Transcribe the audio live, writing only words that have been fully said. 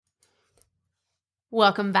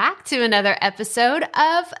Welcome back to another episode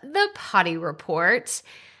of the Potty Report.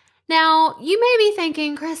 Now, you may be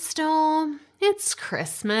thinking, Crystal, it's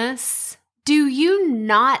Christmas. Do you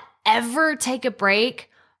not ever take a break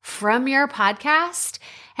from your podcast?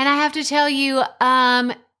 And I have to tell you,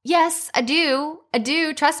 yes, I do.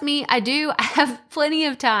 Trust me, I do. I have plenty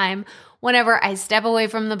of time whenever I step away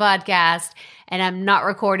from the podcast and I'm not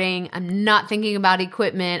recording, I'm not thinking about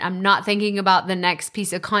equipment, I'm not thinking about the next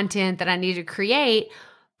piece of content that I need to create.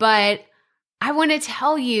 But I want to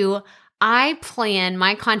tell you, I plan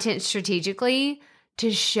my content strategically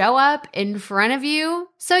to show up in front of you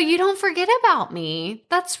so you don't forget about me.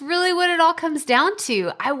 That's really what it all comes down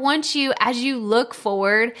to. I want you, as you look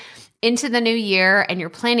forward into the new year and you're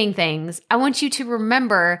planning things, I want you to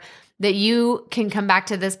remember that you can come back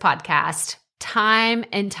to this podcast time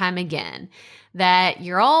and time again, that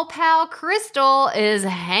your old pal Crystal is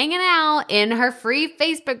hanging out in her free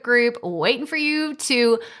Facebook group waiting for you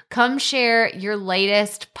to come share your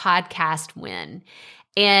latest podcast win.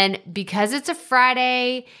 And because it's a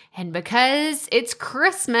Friday and because it's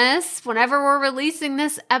Christmas, whenever we're releasing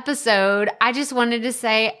this episode, I just wanted to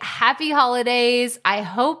say happy holidays. I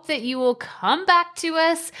hope that you will come back to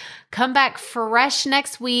us, come back fresh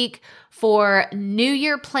next week for New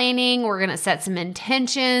Year planning. We're going to set some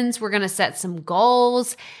intentions. We're going to set some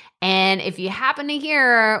goals. And if you happen to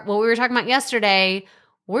hear what we were talking about yesterday,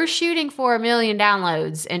 we're shooting for 1 million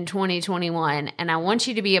downloads in 2021, and I want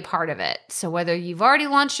you to be a part of it. So whether you've already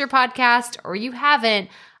launched your podcast or you haven't,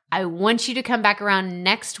 I want you to come back around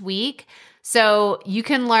next week so you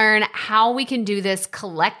can learn how we can do this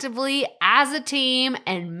collectively as a team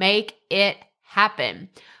and make it happen.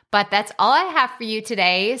 But that's all I have for you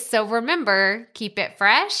today. So remember, keep it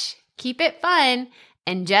fresh, keep it fun,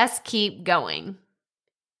 and just keep going.